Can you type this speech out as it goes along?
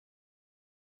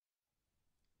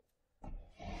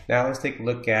Now let's take a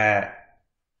look at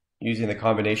using the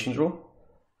combinations rule.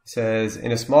 It says,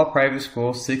 in a small private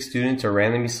school, 6 students are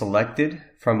randomly selected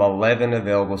from 11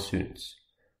 available students.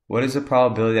 What is the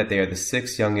probability that they are the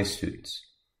 6 youngest students?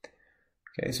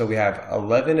 Okay, so we have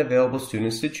 11 available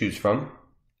students to choose from,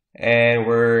 and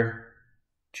we're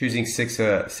choosing six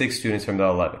students from the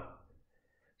 11.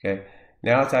 Okay,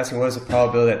 now it's asking what is the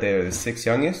probability that they are the 6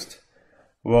 youngest?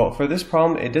 Well, for this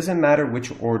problem, it doesn't matter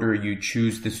which order you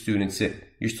choose the students in.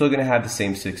 You're still going to have the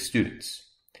same 6 students.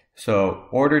 So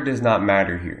order does not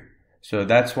matter here. So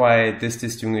that's why this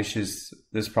distinguishes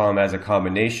this problem as a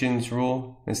combinations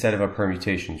rule instead of a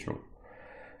permutations rule.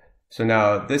 So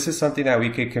now this is something that we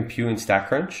could compute in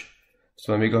statcrunch.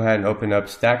 So let me go ahead and open up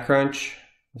statcrunch.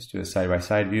 Let's do a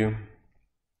side-by-side view.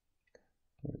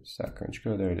 Where did statcrunch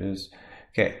go? There it is.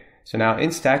 Okay, so now in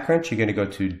statcrunch, you're going to go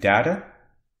to data,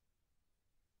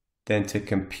 then to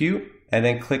compute, and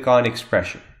then click on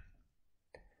expression.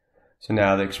 So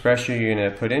now the expression you're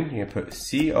going to put in, you're going to put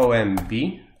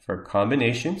COMB for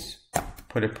combinations,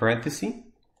 put a parenthesis.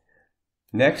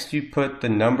 Next, you put the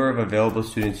number of available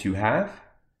students you have,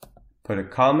 put a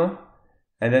comma,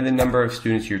 and then the number of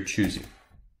students you're choosing.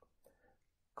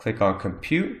 Click on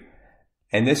compute,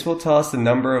 and this will tell us the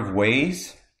number of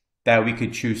ways that we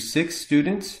could choose 6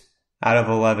 students out of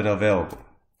 11 available.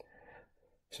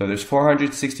 So there's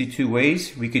 462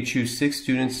 ways we could choose 6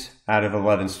 students out of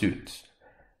 11 students.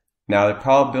 Now the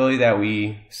probability that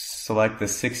we select the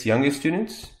 6 youngest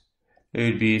students, it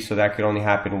would be, so that could only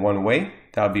happen one way.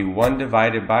 That would be 1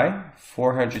 divided by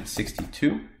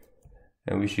 462,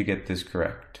 and we should get this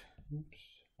correct. Oops.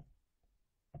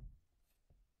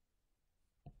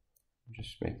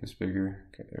 Just make this bigger.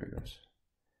 Okay, there it goes.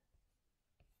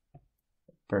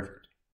 Perfect.